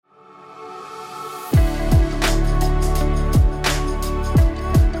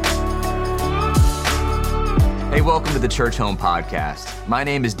welcome to the Church Home Podcast. My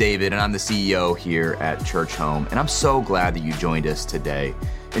name is David, and I'm the CEO here at Church Home, and I'm so glad that you joined us today.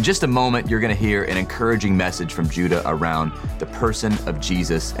 In just a moment, you're going to hear an encouraging message from Judah around the person of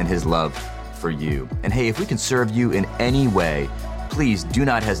Jesus and his love for you. And hey, if we can serve you in any way, please do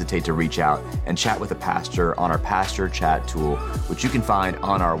not hesitate to reach out and chat with a pastor on our Pastor Chat tool, which you can find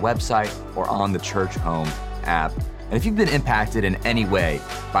on our website or on the Church Home app. And if you've been impacted in any way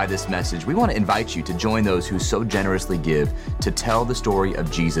by this message, we want to invite you to join those who so generously give to tell the story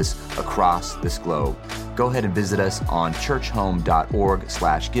of Jesus across this globe. Go ahead and visit us on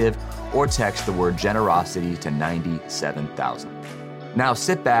churchhome.org/give or text the word generosity to 97,000. Now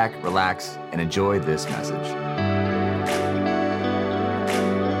sit back, relax, and enjoy this message.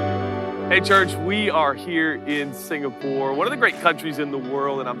 Hey church, we are here in Singapore, one of the great countries in the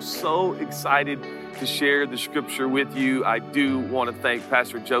world, and I'm so excited to share the scripture with you. I do want to thank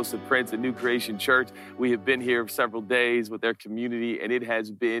Pastor Joseph Prince at New Creation Church. We have been here several days with their community, and it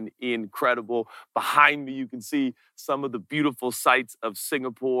has been incredible. Behind me, you can see some of the beautiful sights of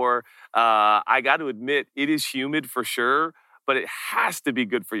Singapore. I got to admit, it is humid for sure, but it has to be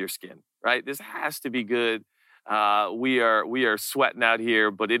good for your skin, right? This has to be good. We are sweating out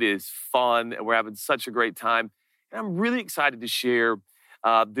here, but it is fun, and we're having such a great time. And I'm really excited to share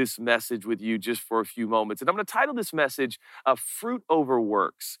this message with you just for a few moments. And I'm going to title this message, Fruit Over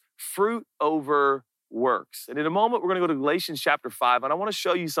Works. Fruit Over Works. And in a moment, we're going to go to Galatians chapter 5, and I want to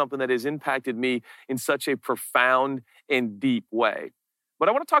show you something that has impacted me in such a profound and deep way. But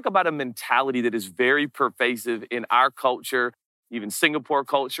I want to talk about a mentality that is very pervasive in our culture, even Singapore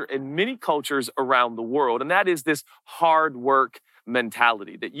culture, and many cultures around the world. And that is this hard work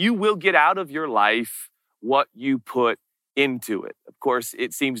mentality, that you will get out of your life what you put into it. Of course,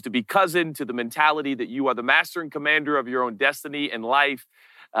 it seems to be cousin to the mentality that you are the master and commander of your own destiny and life.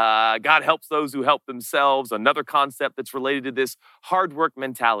 God helps those who help themselves. Another concept that's related to this hard work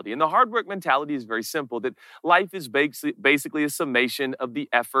mentality. And the hard work mentality is very simple, that life is basically a summation of the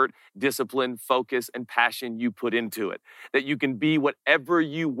effort, discipline, focus, and passion you put into it. That you can be whatever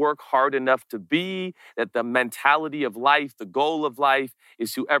you work hard enough to be, that the mentality of life, the goal of life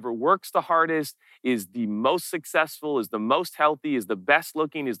is whoever works the hardest, is the most successful, is the most healthy, is the best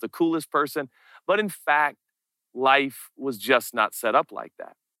looking, is the coolest person. But in fact, life was just not set up like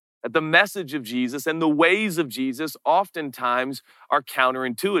that. That the message of Jesus and the ways of Jesus oftentimes are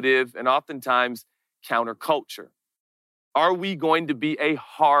counterintuitive and oftentimes counterculture. Are we going to be a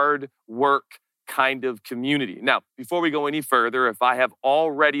hard work kind of community? Now, before we go any further, if I have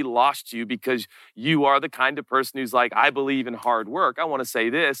already lost you because you are the kind of person who's like, I believe in hard work, I want to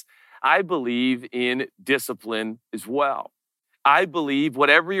say this: I believe in discipline as well. I believe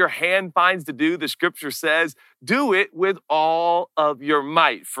whatever your hand finds to do, the scripture says, do it with all of your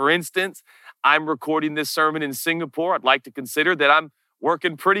might. For instance, I'm recording this sermon in Singapore. I'd like to consider that I'm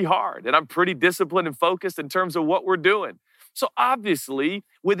working pretty hard and I'm pretty disciplined and focused in terms of what we're doing. So obviously,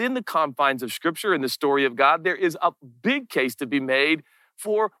 within the confines of scripture and the story of God, there is a big case to be made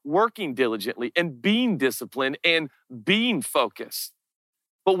for working diligently and being disciplined and being focused.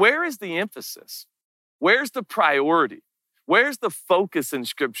 But where is the emphasis? Where's the priority? Where's the focus in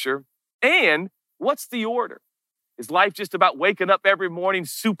scripture? And what's the order? Is life just about waking up every morning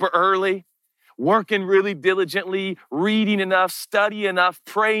super early, working really diligently, reading enough, studying enough,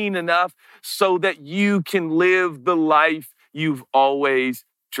 praying enough so that you can live the life you've always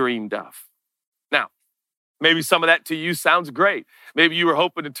dreamed of? Now, maybe some of that to you sounds great. Maybe you were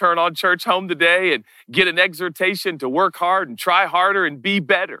hoping to turn on Church Home today and get an exhortation to work hard and try harder and be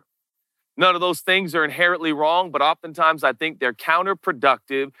better. None of those things are inherently wrong, but oftentimes I think they're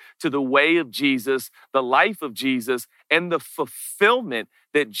counterproductive to the way of Jesus, the life of Jesus, and the fulfillment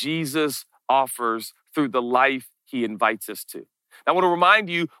that Jesus offers through the life he invites us to. Now, I want to remind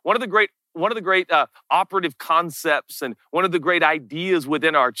you, one of the great operative concepts and one of the great ideas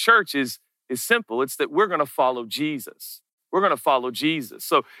within our church is simple. It's that we're going to follow Jesus. We're going to follow Jesus.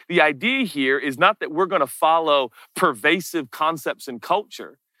 So the idea here is not that we're going to follow pervasive concepts in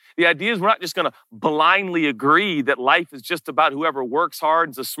culture. The idea is we're not just going to blindly agree that life is just about whoever works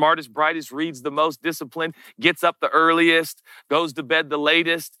hard, is the smartest, brightest, reads the most, disciplined, gets up the earliest, goes to bed the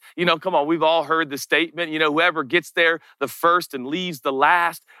latest. Come on, we've all heard the statement, whoever gets there the first and leaves the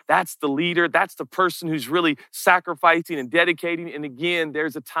last, that's the leader. That's the person who's really sacrificing and dedicating. And again,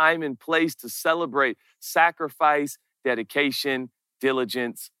 there's a time and place to celebrate sacrifice, dedication,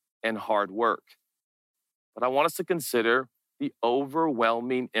 diligence, and hard work. But I want us to consider the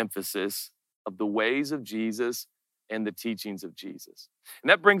overwhelming emphasis of the ways of Jesus and the teachings of Jesus. And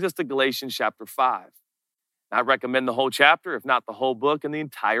that brings us to Galatians chapter 5. I recommend the whole chapter, if not the whole book and the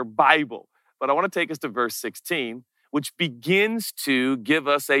entire Bible. but I want to take us to verse 16, which begins to give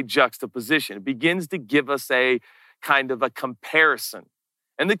us a juxtaposition. It begins to give us a kind of a comparison.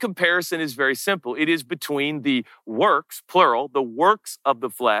 And the comparison is very simple. It is between the works, plural, the works of the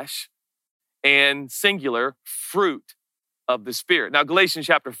flesh, and singular, fruit of the Spirit. Now, Galatians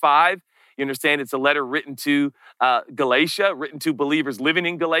chapter 5, you understand it's a letter written to Galatia, written to believers living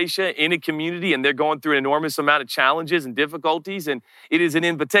in Galatia in a community, and they're going through an enormous amount of challenges and difficulties, and it is an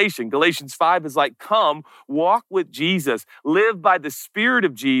invitation. Galatians 5 is like, come, walk with Jesus, live by the Spirit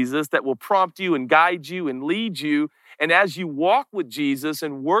of Jesus that will prompt you and guide you and lead you. And as you walk with Jesus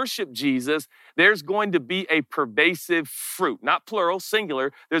and worship Jesus, there's going to be a pervasive fruit, not plural,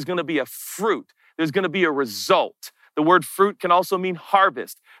 singular. There's going to be a fruit. There's going to be a result. The word fruit can also mean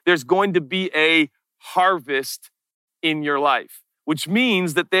harvest. There's going to be a harvest in your life, which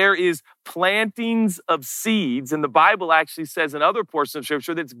means that there is plantings of seeds. And the Bible actually says in other portions of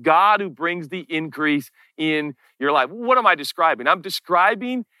Scripture that it's God who brings the increase in your life. What am I describing? I'm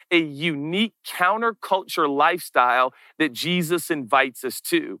describing a unique counterculture lifestyle that Jesus invites us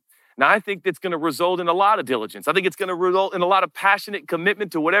to. Now, I think that's going to result in a lot of diligence. I think it's going to result in a lot of passionate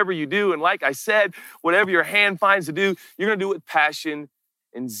commitment to whatever you do. And like I said, whatever your hand finds to do, you're going to do it with passion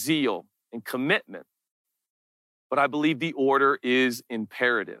and zeal and commitment. But I believe the order is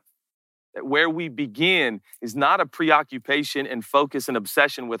imperative. That where we begin is not a preoccupation and focus and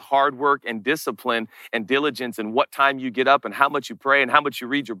obsession with hard work and discipline and diligence and what time you get up and how much you pray and how much you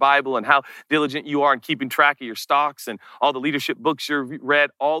read your Bible and how diligent you are in keeping track of your stocks and all the leadership books you've read.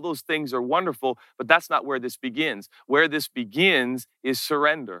 All those things are wonderful, but that's not where this begins. Where this begins is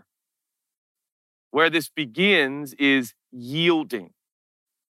surrender. Where this begins is yielding.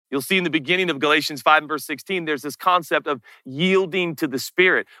 You'll see in the beginning of Galatians 5 and verse 16, there's this concept of yielding to the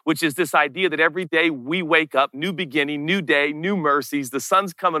Spirit, which is this idea that every day we wake up, new beginning, new day, new mercies, the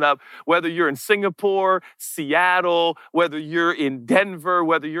sun's coming up, whether you're in Singapore, Seattle, whether you're in Denver,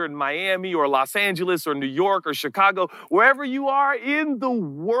 whether you're in Miami or Los Angeles or New York or Chicago, wherever you are in the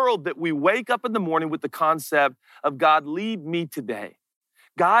world, that we wake up in the morning with the concept of God, lead me today,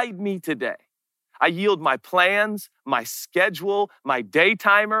 guide me today. I yield my plans, my schedule, my day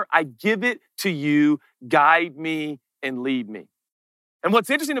timer. I give it to you. Guide me and lead me. And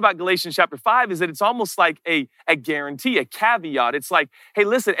what's interesting about Galatians chapter 5 is that it's almost like a guarantee, a caveat. It's like, hey,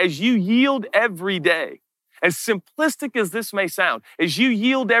 listen, as you yield every day, as simplistic as this may sound, as you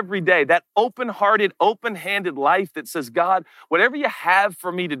yield every day, that open-hearted, open-handed life that says, God, whatever you have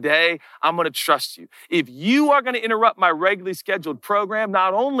for me today, I'm going to trust you. If you are going to interrupt my regularly scheduled program,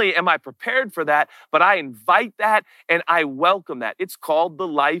 not only am I prepared for that, but I invite that and I welcome that. It's called the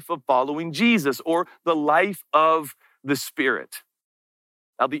life of following Jesus, or the life of the Spirit.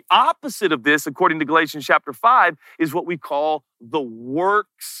 Now, the opposite of this, according to Galatians chapter 5, is what we call the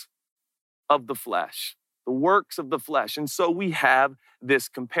works of the flesh. The works of the flesh. And so we have this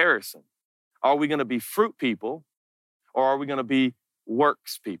comparison. Are we going to be fruit people, or are we going to be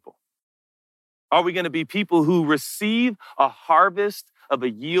works people? Are we going to be people who receive a harvest of a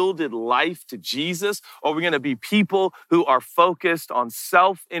yielded life to Jesus, or are we going to be people who are focused on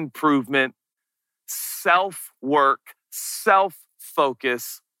self-improvement, self-work,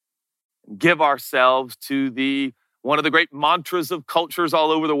 self-focus, and give ourselves to one of the great mantras of cultures all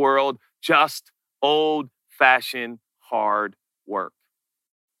over the world, just old-fashioned hard work?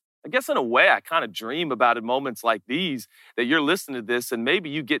 I guess in a way, I kind of dream about in moments like these that you're listening to this and maybe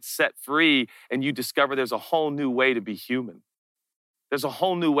you get set free and you discover there's a whole new way to be human. There's a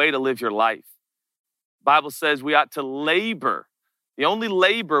whole new way to live your life. The Bible says we ought to labor. The only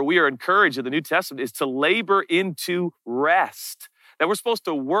labor we are encouraged in the New Testament is to labor into rest. That we're supposed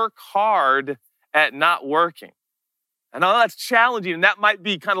to work hard at not working. I know that's challenging, and that might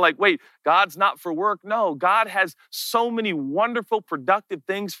be kind of like, wait, God's not for work. No, God has so many wonderful, productive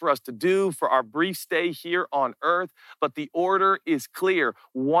things for us to do for our brief stay here on earth, but the order is clear.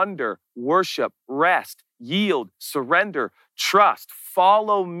 Wonder, worship, rest, yield, surrender, trust.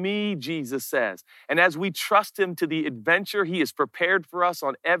 Follow me, Jesus says. And as we trust him to the adventure he has prepared for us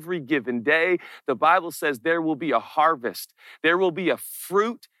on every given day, the Bible says there will be a harvest. There will be a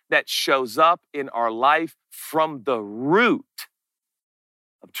fruit that shows up in our life from the root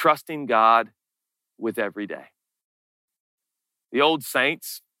of trusting God with every day. The old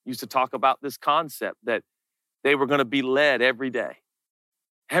saints used to talk about this concept that they were going to be led every day.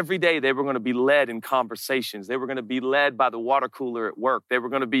 Every day they were going to be led in conversations. They were going to be led by the water cooler at work. They were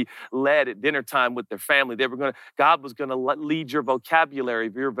going to be led at dinner time with their family. God was going to lead your vocabulary,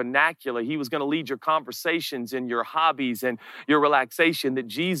 your vernacular. He was going to lead your conversations and your hobbies and your relaxation, that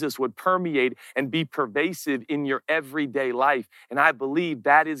Jesus would permeate and be pervasive in your everyday life. And I believe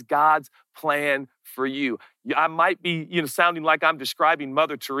that is God's plan for you. I might be, sounding like I'm describing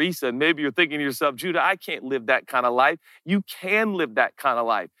Mother Teresa, and maybe you're thinking to yourself, Judah, I can't live that kind of life. You can live that kind of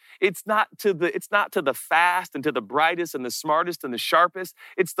life. It's not to the fast and to the brightest and the smartest and the sharpest.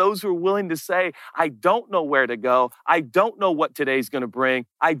 It's those who are willing to say, I don't know where to go. I don't know what today's going to bring.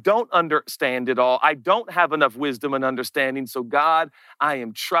 I don't understand it all. I don't have enough wisdom and understanding. So God, I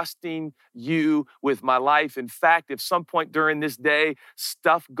am trusting you with my life. In fact, if some point during this day,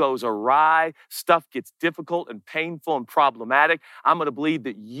 stuff goes awry, stuff gets difficult and painful and problematic, I'm going to believe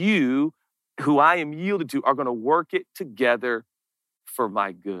that you, who I am yielded to, are going to work it together for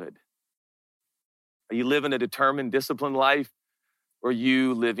my good. Are you living a determined, disciplined life, or are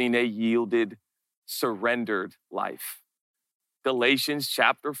you living a yielded, surrendered life? Galatians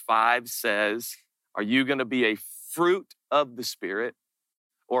chapter 5 says, are you going to be a fruit of the Spirit,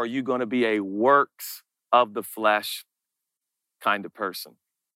 or are you going to be a works of the flesh kind of person?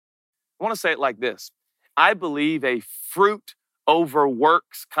 I want to say it like this. I believe a fruit over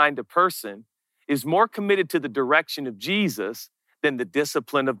works kind of person is more committed to the direction of Jesus than the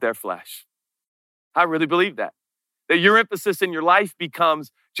discipline of their flesh. I really believe that your emphasis in your life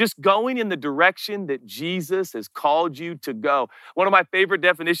becomes just going in the direction that Jesus has called you to go. One of my favorite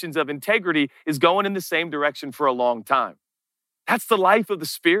definitions of integrity is going in the same direction for a long time. That's the life of the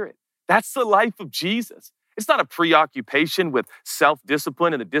Spirit. That's the life of Jesus. It's not a preoccupation with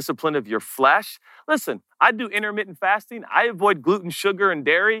self-discipline and the discipline of your flesh. Listen, I do intermittent fasting. I avoid gluten, sugar, and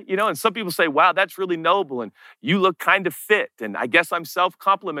dairy, and some people say, wow, that's really noble, and you look kind of fit, and I guess I'm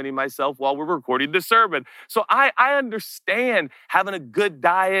self-complimenting myself while we're recording the sermon. So I understand having a good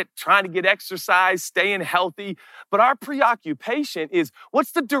diet, trying to get exercise, staying healthy, but our preoccupation is,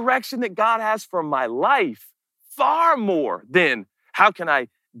 what's the direction that God has for my life? Far more than how can I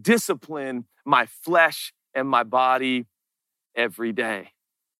discipline my flesh and my body every day.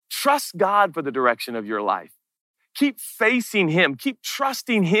 Trust God for the direction of your life. Keep facing Him. Keep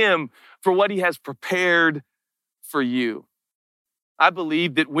trusting Him for what He has prepared for you. I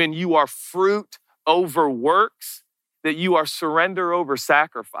believe that when you are fruit over works, that you are surrender over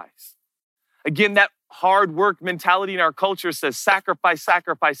sacrifice. Again, that hard work mentality in our culture says sacrifice,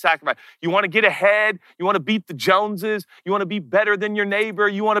 sacrifice, sacrifice. You want to get ahead. You want to beat the Joneses. You want to be better than your neighbor.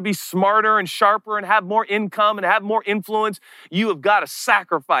 You want to be smarter and sharper and have more income and have more influence. You have got to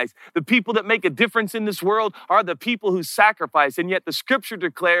sacrifice. The people that make a difference in this world are the people who sacrifice. And yet the scripture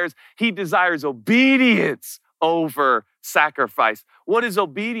declares He desires obedience over sacrifice. What is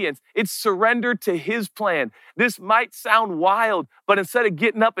obedience? It's surrender to His plan. This might sound wild, but instead of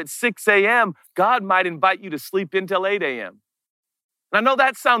getting up at 6 a.m., God might invite you to sleep until 8 a.m. And I know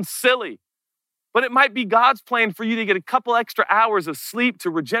that sounds silly, but it might be God's plan for you to get a couple extra hours of sleep to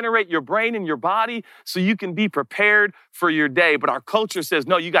regenerate your brain and your body so you can be prepared for your day. But our culture says,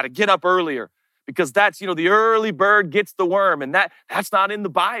 no, you got to get up earlier because that's, the early bird gets the worm, and that's not in the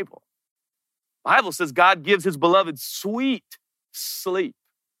Bible. The Bible says God gives His beloved sweet sleep.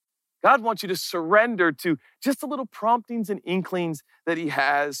 God wants you to surrender to just the little promptings and inklings that He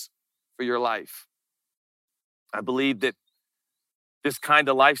has for your life. I believe that this kind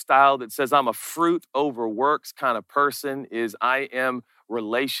of lifestyle that says I'm a fruit over works kind of person is I am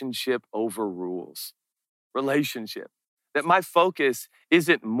relationship over rules. Relationship. That my focus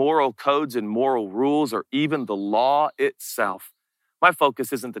isn't moral codes and moral rules or even the law itself. My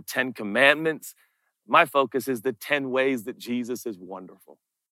focus isn't the 10 commandments. My focus is the 10 ways that Jesus is wonderful.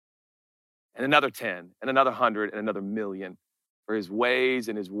 And another 10, and another 100, and another million. For His ways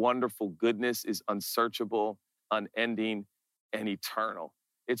and His wonderful goodness is unsearchable, unending, and eternal.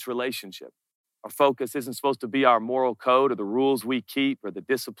 It's relationship. Our focus isn't supposed to be our moral code or the rules we keep or the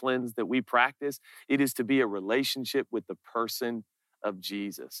disciplines that we practice. It is to be a relationship with the person of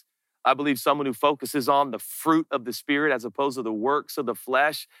Jesus. I believe someone who focuses on the fruit of the Spirit as opposed to the works of the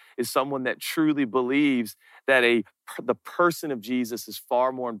flesh is someone that truly believes that the person of Jesus is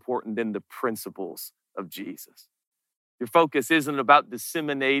far more important than the principles of Jesus. Your focus isn't about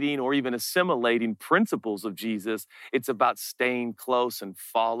disseminating or even assimilating principles of Jesus. It's about staying close and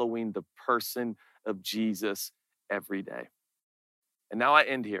following the person of Jesus every day. And now I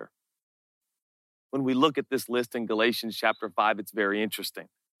end here. When we look at this list in Galatians chapter 5, it's very interesting.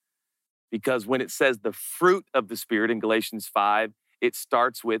 Because when it says the fruit of the Spirit in Galatians 5, it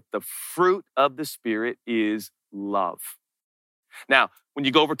starts with the fruit of the Spirit is love. Now, when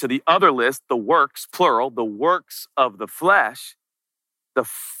you go over to the other list, the works, plural, the works of the flesh, the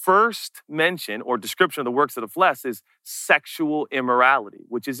first mention or description of the works of the flesh is sexual immorality,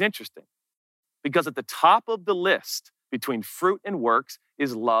 which is interesting. Because at the top of the list between fruit and works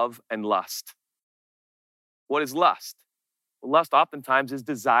is love and lust. What is lust? Well, lust oftentimes is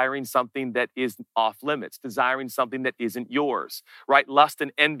desiring something that is off limits, desiring something that isn't yours, right? Lust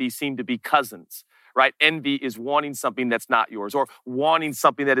and envy seem to be cousins, right? Envy is wanting something that's not yours or wanting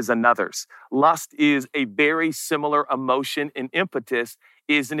something that is another's. Lust is a very similar emotion and impetus.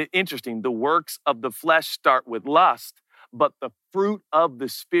 Isn't it interesting? The works of the flesh start with lust, but the fruit of the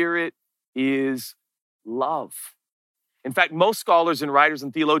Spirit is love. In fact, most scholars and writers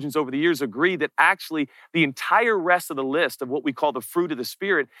and theologians over the years agree that actually the entire rest of the list of what we call the fruit of the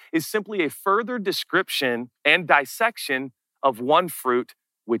Spirit is simply a further description and dissection of one fruit,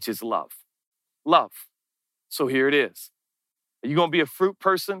 which is love. Love. So here it is. Are you going to be a fruit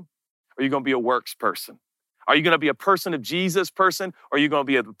person or are you going to be a works person? Are you going to be a person of Jesus person or are you going to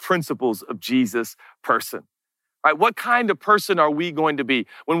be a principles of Jesus person? All right, what kind of person are we going to be?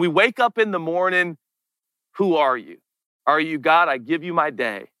 When we wake up in the morning, who are you? Are you, God, I give you my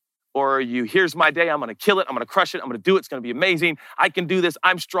day? Or are you, here's my day, I'm going to kill it, I'm going to crush it, I'm going to do it, it's going to be amazing, I can do this,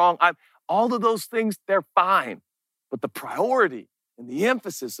 I'm strong. All of those things, they're fine. But the priority and the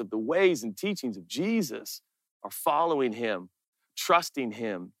emphasis of the ways and teachings of Jesus are following him, trusting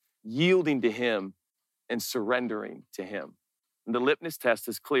him, yielding to him, and surrendering to him. And the litmus test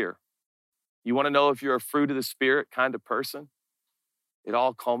is clear. You want to know if you're a fruit of the Spirit kind of person? It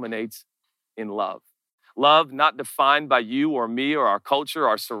all culminates in love. Love not defined by you or me or our culture,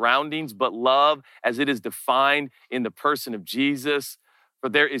 our surroundings, but love as it is defined in the person of Jesus. For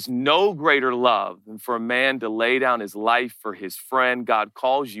there is no greater love than for a man to lay down his life for his friend. God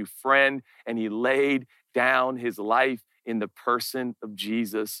calls you friend, and he laid down his life in the person of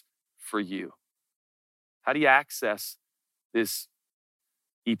Jesus for you. How do you access this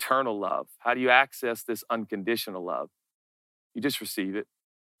eternal love? How do you access this unconditional love? You just receive it.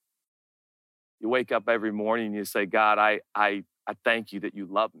 You wake up every morning and you say, God, I thank you that you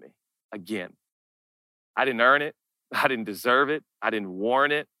love me again. I didn't earn it. I didn't deserve it. I didn't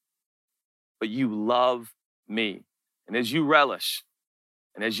warrant it. But you love me. And as you relish,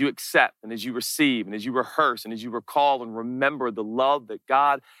 and as you accept, and as you receive, and as you rehearse, and as you recall and remember the love that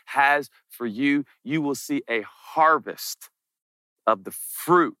God has for you, you will see a harvest of the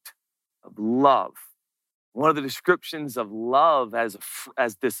fruit of love. One of the descriptions of love as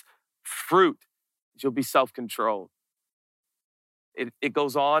this fruit is you'll be self-controlled. It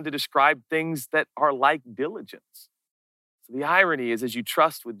goes on to describe things that are like diligence. So the irony is, as you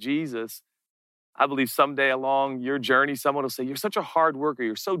trust with Jesus, I believe someday along your journey, someone will say, you're such a hard worker,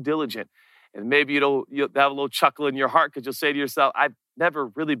 you're so diligent. And maybe you'll have a little chuckle in your heart because you'll say to yourself, I've never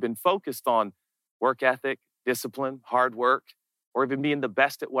really been focused on work ethic, discipline, hard work, or even being the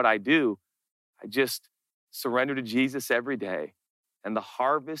best at what I do. I just surrender to Jesus every day. And the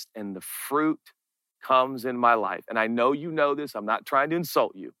harvest and the fruit comes in my life. And I know you know this. I'm not trying to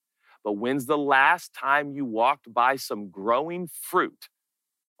insult you. But when's the last time you walked by some growing fruit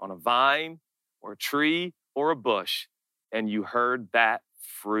on a vine or a tree or a bush and you heard that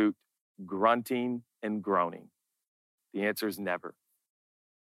fruit grunting and groaning? The answer is never.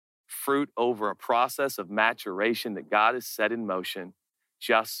 Fruit over a process of maturation that God has set in motion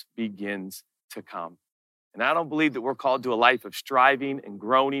just begins to come. And I don't believe that we're called to a life of striving and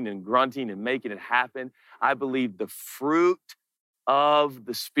groaning and grunting and making it happen. I believe the fruit of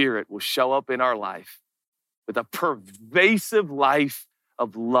the Spirit will show up in our life with a pervasive life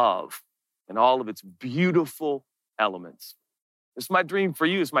of love and all of its beautiful elements. It's my dream for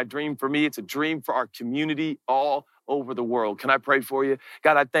you. It's my dream for me. It's a dream for our community all over the world. Can I pray for you?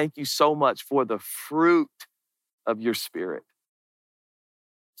 God, I thank you so much for the fruit of your Spirit.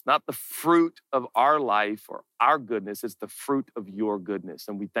 It's not the fruit of our life or our goodness. It's the fruit of your goodness.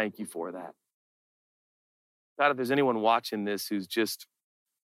 And we thank you for that. God, if there's anyone watching this who's just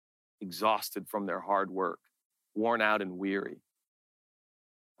exhausted from their hard work, worn out and weary,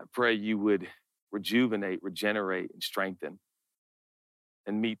 I pray you would rejuvenate, regenerate, and strengthen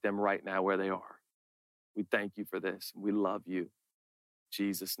and meet them right now where they are. We thank you for this. We love you. In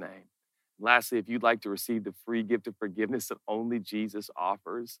Jesus' name. Lastly, if you'd like to receive the free gift of forgiveness that only Jesus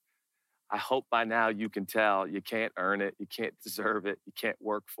offers, I hope by now you can tell you can't earn it, you can't deserve it, you can't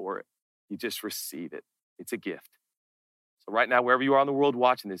work for it. You just receive it. It's a gift. So right now, wherever you are in the world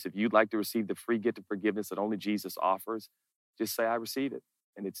watching this, if you'd like to receive the free gift of forgiveness that only Jesus offers, just say, I receive it,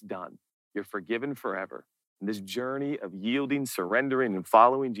 and it's done. You're forgiven forever. And this journey of yielding, surrendering, and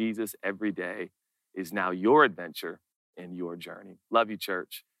following Jesus every day is now your adventure and your journey. Love you,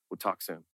 church. We'll talk soon.